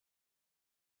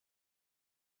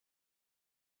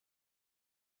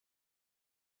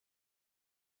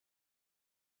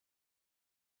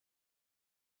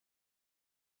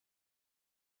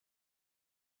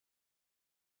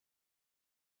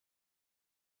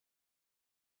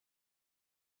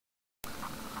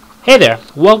Hey there,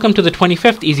 welcome to the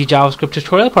 25th Easy JavaScript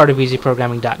tutorial, part of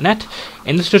easyprogramming.net.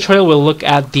 In this tutorial we'll look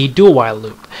at the do-while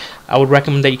loop. I would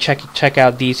recommend that you check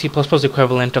out the C++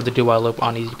 equivalent of the do-while loop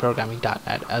on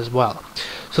easyprogramming.net as well.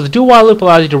 So the do-while loop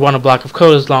allows you to run a block of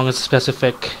code as long as a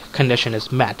specific condition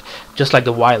is met, just like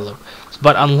the while loop.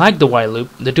 But unlike the while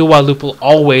loop, the do-while loop will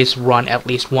always run at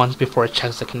least once before it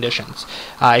checks the conditions.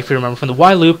 If you remember from the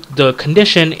while loop, the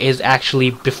condition is actually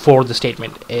before the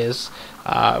statement is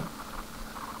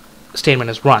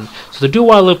run. So the do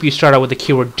while loop, you start out with the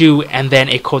keyword do and then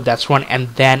a code that's run, and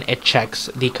then it checks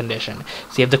the condition.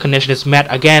 See, if the condition is met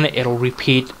again, it'll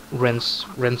repeat, rinse,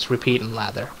 repeat, and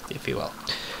lather, if you will.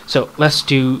 So let's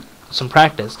do some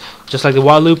practice. Just like the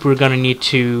while loop, we're going to need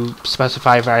to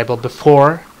specify a variable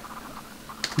before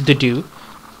the do.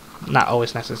 Not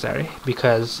always necessary,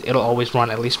 because it'll always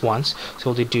run at least once.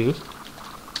 So we'll do do.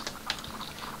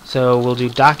 So we'll do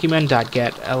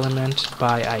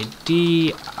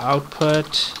document.getElementById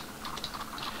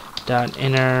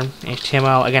output.inner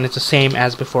HTML. Again, it's the same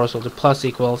as before, so we'll do plus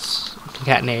equals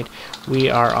concatenate. We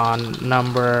are on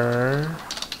number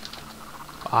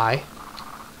I,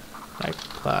 right?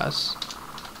 Plus,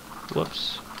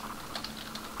 whoops,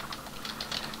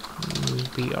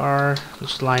 BR,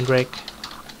 just line break,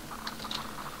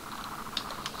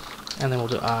 and then we'll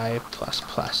do I plus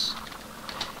plus.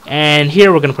 And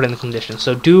here we're going to put in the condition.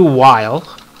 So do while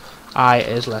I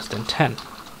is less than 10.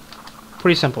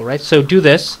 Pretty simple, right? So do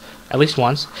this at least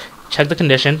once. Check the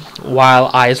condition while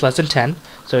I is less than 10.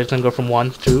 So it's going to go from 1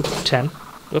 through 10.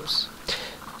 Whoops.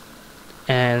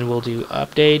 And we'll do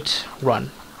update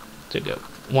run to go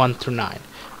 1 through 9.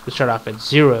 We'll start off at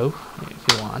 0 if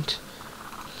you want.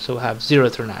 So we'll have 0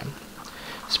 through 9.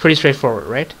 It's pretty straightforward,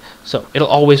 right? So it'll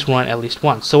always run at least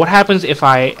once. So what happens if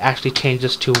I actually change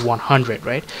this to 100,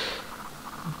 right?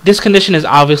 This condition is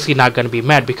obviously not going to be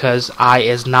met because I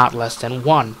is not less than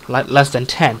 10.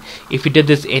 If you did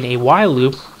this in a while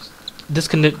loop,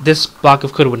 this block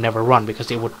of code would never run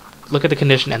because it would look at the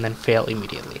condition and then fail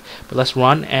immediately. But let's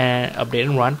run and update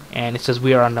and run, and it says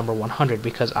we are on number 100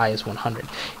 because I is 100.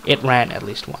 It ran at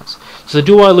least once. So the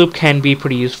do while loop can be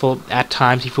pretty useful at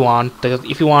times if you want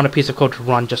a piece of code to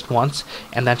run just once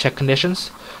and then check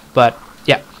conditions. But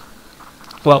yeah,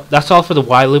 well, that's all for the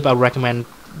while loop. I would recommend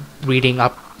reading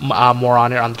up more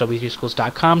on it on the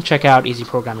w3schools.com. Check out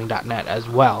easyprogramming.net as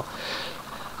well.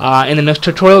 In the next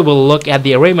tutorial, we'll look at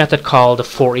the array method called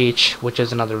for each, which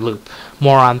is another loop.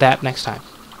 More on that next time.